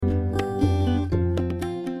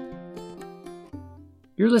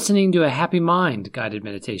You're listening to a Happy Mind guided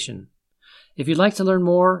meditation. If you'd like to learn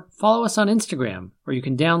more, follow us on Instagram, or you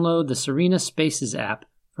can download the Serena Spaces app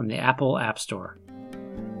from the Apple App Store.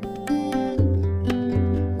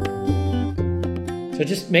 So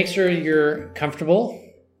just make sure you're comfortable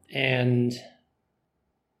and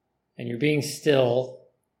you're being still,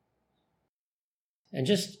 and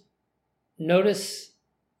just notice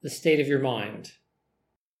the state of your mind.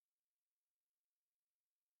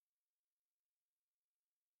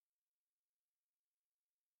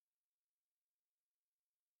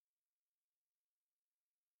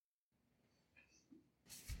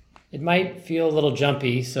 It might feel a little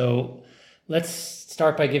jumpy, so let's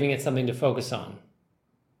start by giving it something to focus on,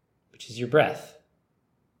 which is your breath.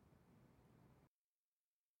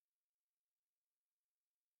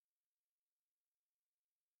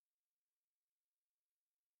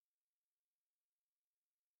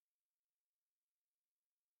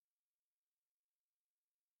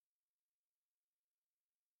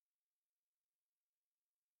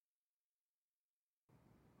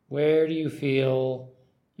 Where do you feel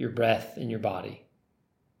your breath in your body?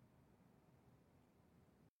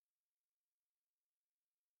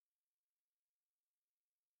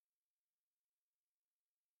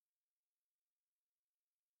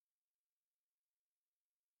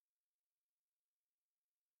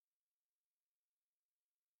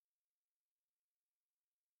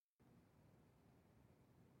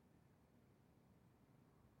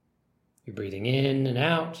 You're breathing in and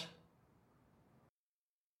out.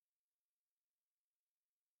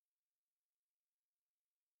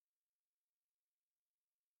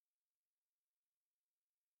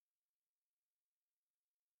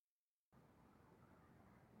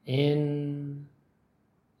 In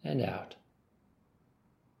and out.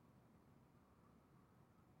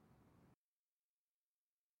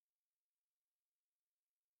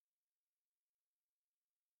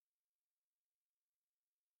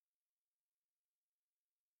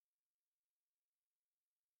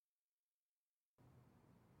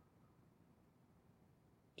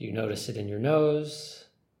 Do you notice it in your nose,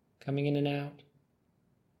 coming in and out?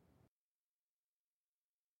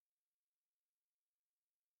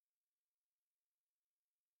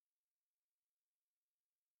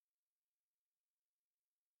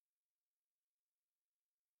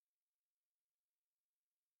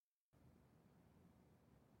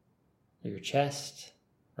 Your chest,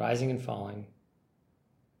 rising and falling.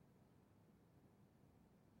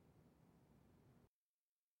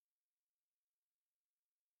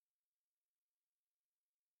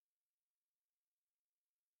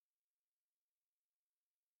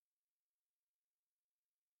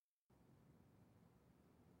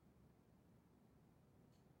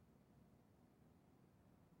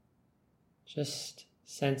 Just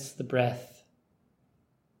sense the breath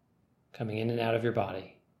coming in and out of your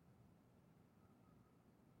body.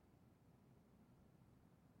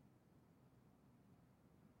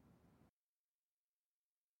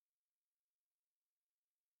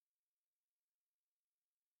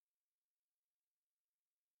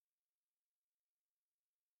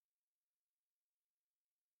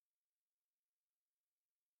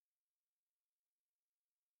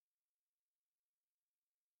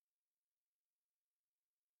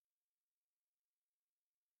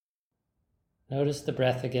 Notice the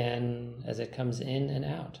breath again as it comes in and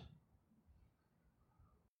out.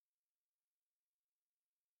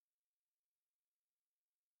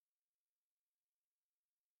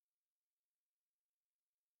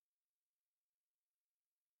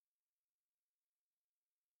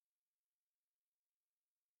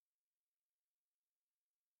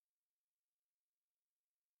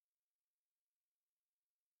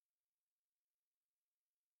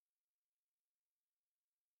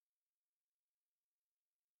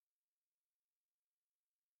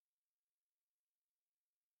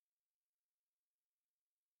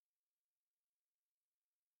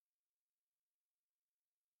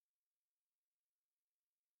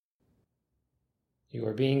 You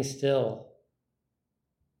are being still,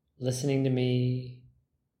 listening to me,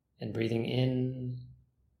 and breathing in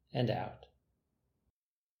and out.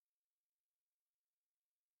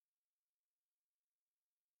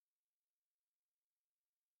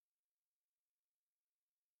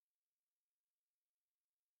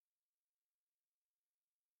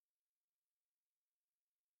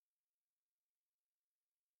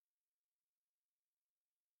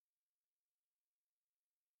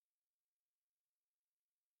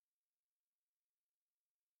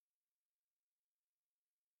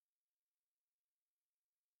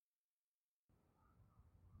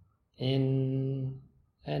 In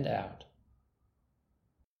and out.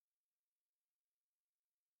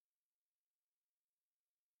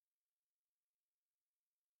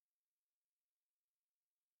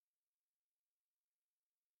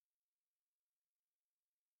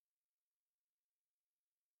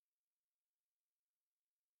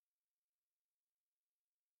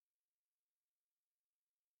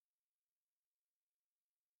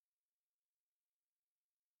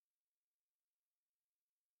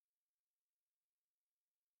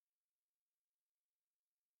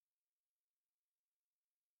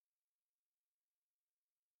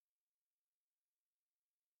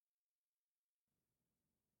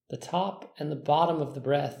 The top and the bottom of the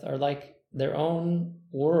breath are like their own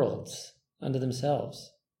worlds unto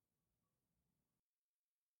themselves.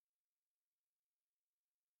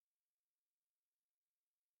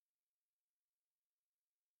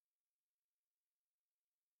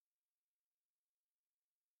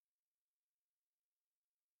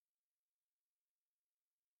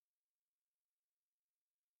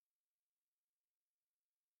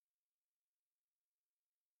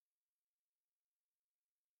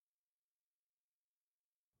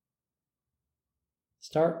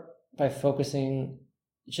 Start by focusing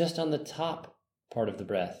just on the top part of the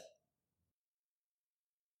breath.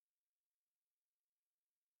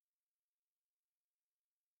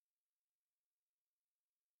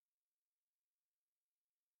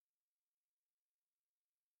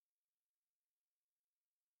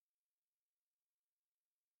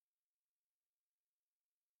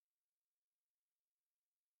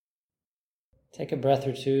 Take a breath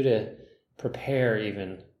or two to prepare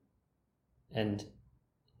even, and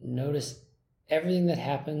notice everything that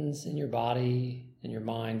happens in your body and your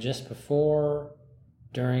mind just before,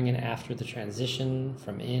 during, and after the transition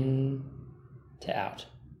from in to out.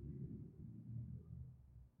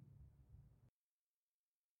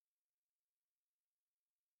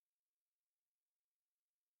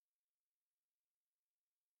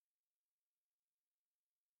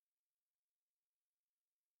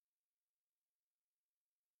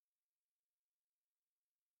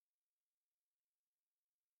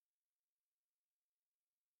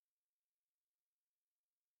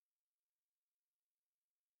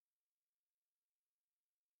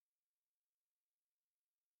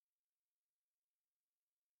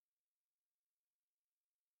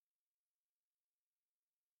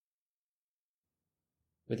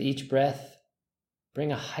 With each breath,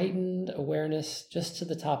 bring a heightened awareness just to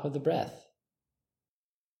the top of the breath.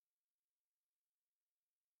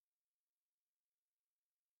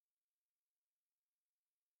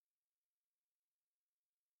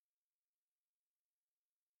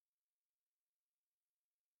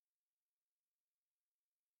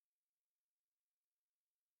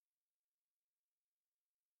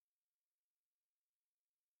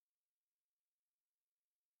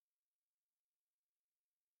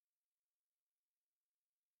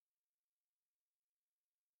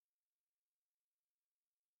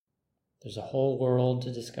 There's a whole world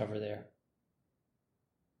to discover there.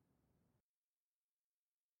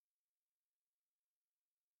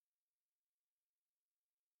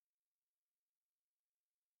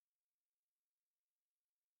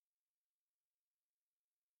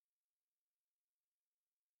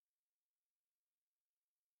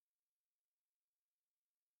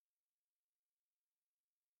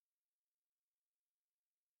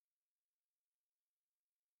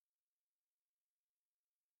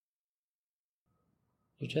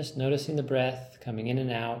 You're just noticing the breath coming in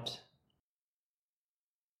and out.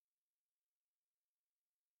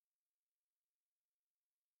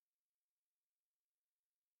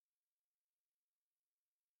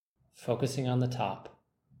 Focusing on the top.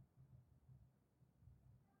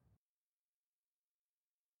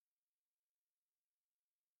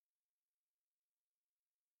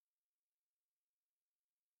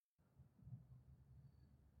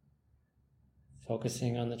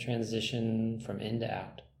 Focusing on the transition from in to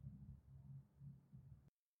out.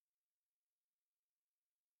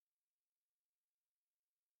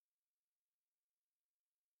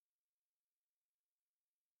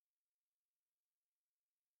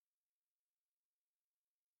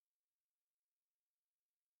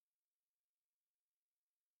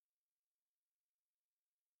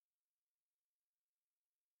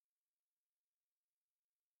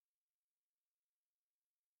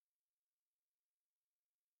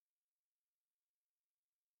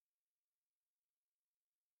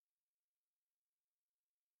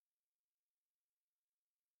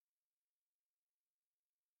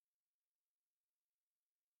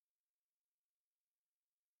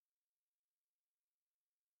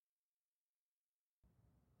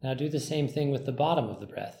 Now do the same thing with the bottom of the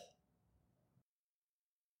breath.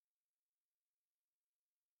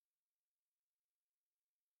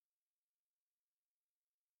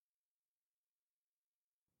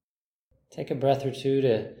 Take a breath or two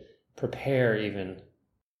to prepare even.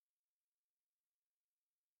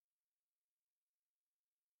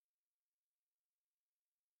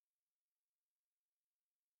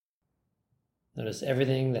 Notice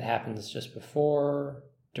everything that happens just before,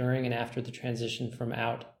 during, and after the transition from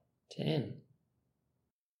out to in.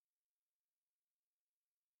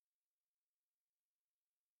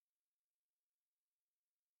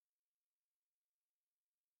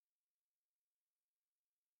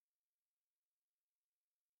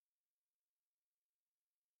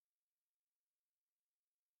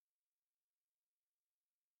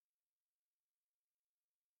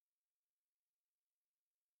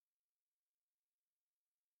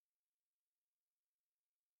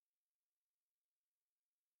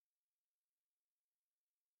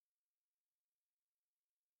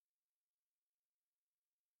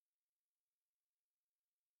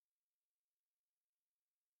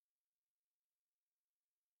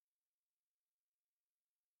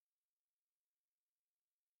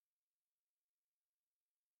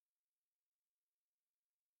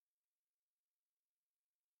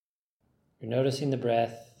 You're noticing the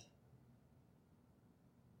breath,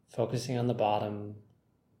 focusing on the bottom,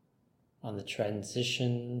 on the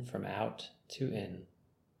transition from out to in.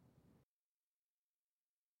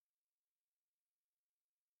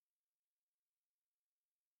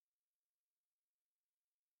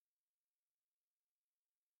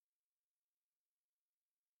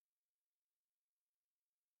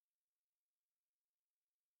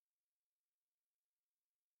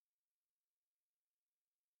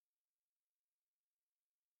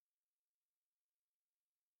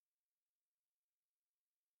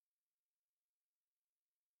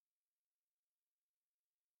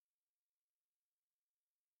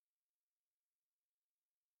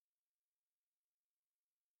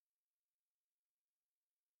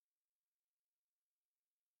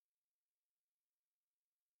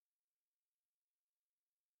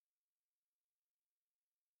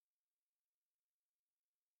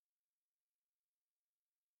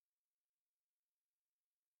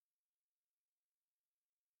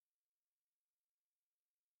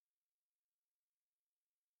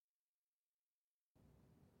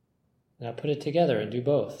 Now put it together and do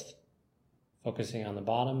both, focusing on the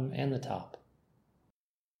bottom and the top.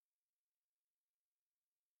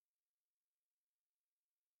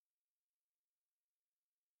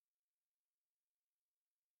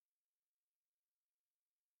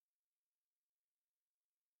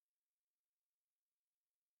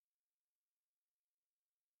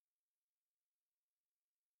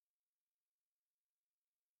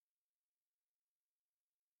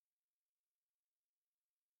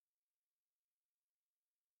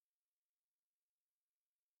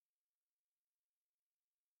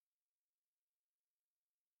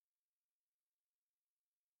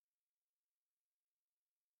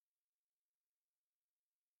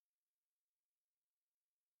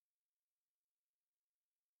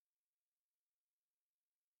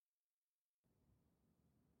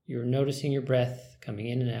 You're noticing your breath coming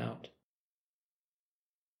in and out,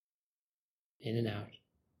 in and out.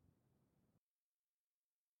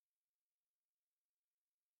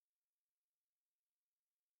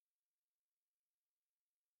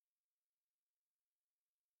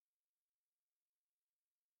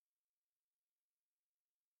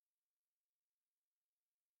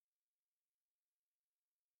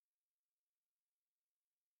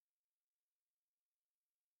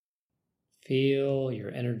 Feel your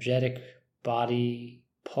energetic body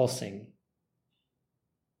pulsing.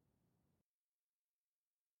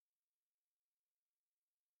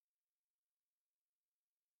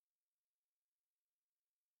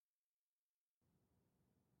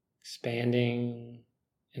 Expanding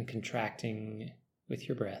and contracting with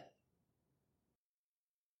your breath.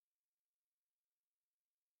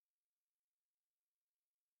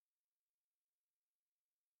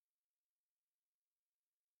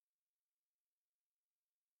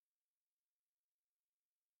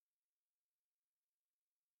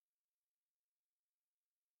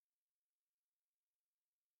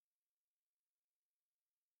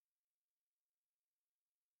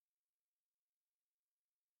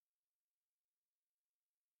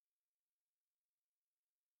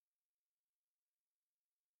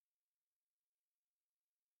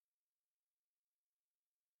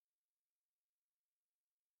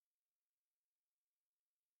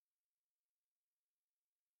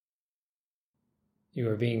 You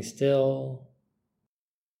are being still.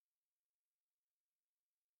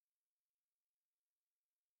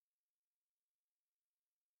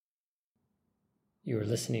 You are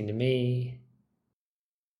listening to me.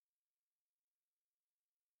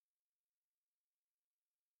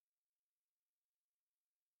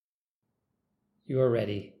 You are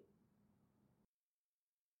ready.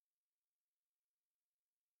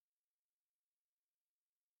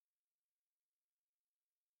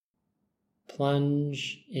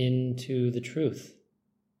 Plunge into the truth.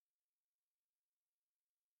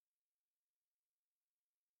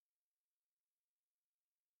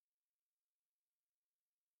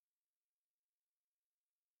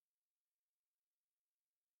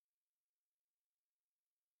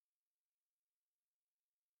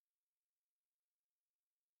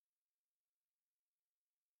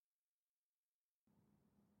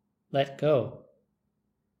 Let go.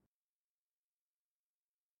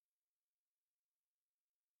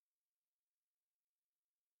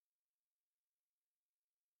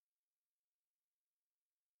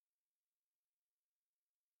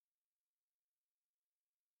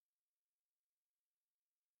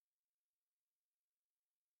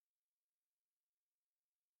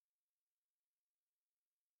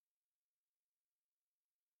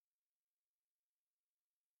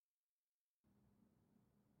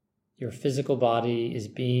 Your physical body is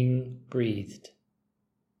being breathed.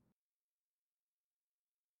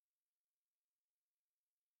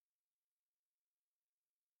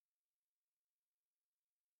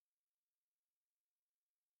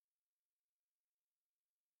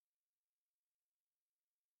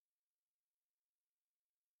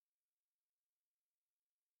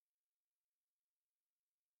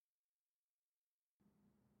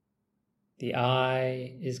 The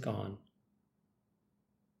I is gone.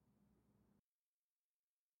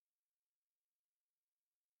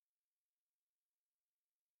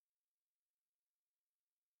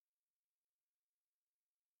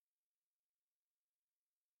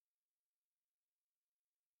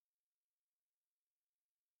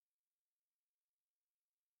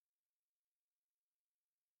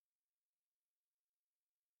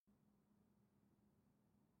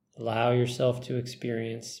 Allow yourself to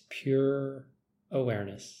experience pure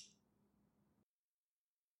awareness.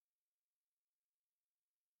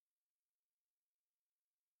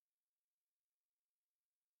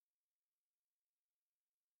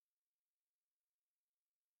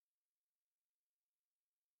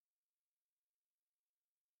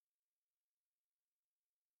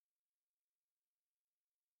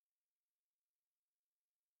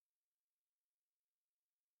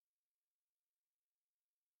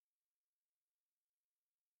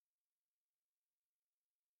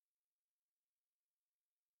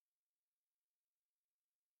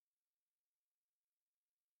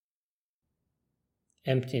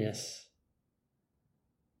 Emptiness.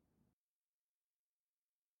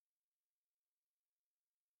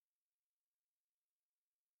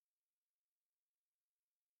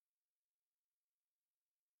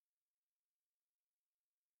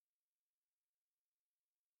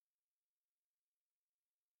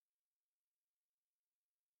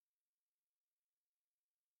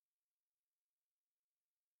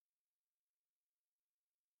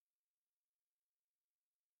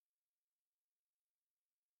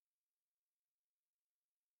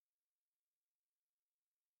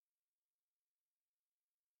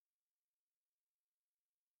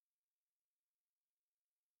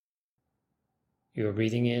 You are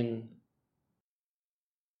breathing in.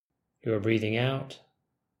 You are breathing out.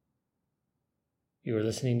 You are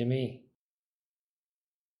listening to me.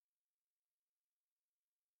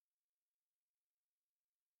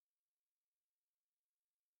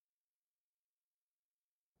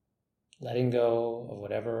 Letting go of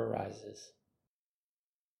whatever arises.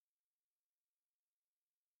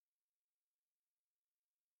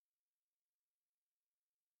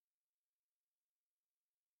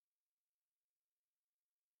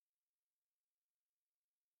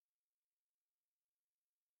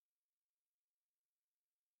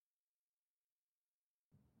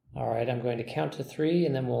 All right, I'm going to count to 3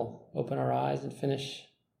 and then we'll open our eyes and finish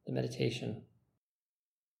the meditation.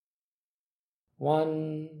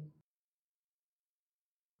 1,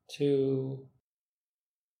 2,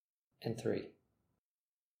 and 3.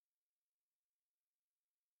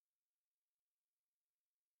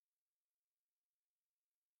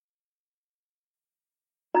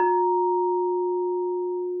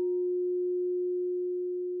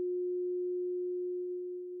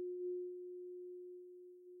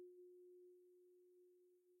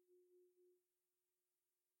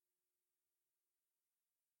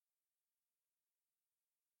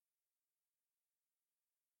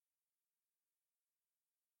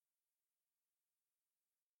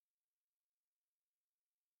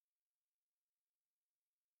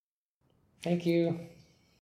 Thank you.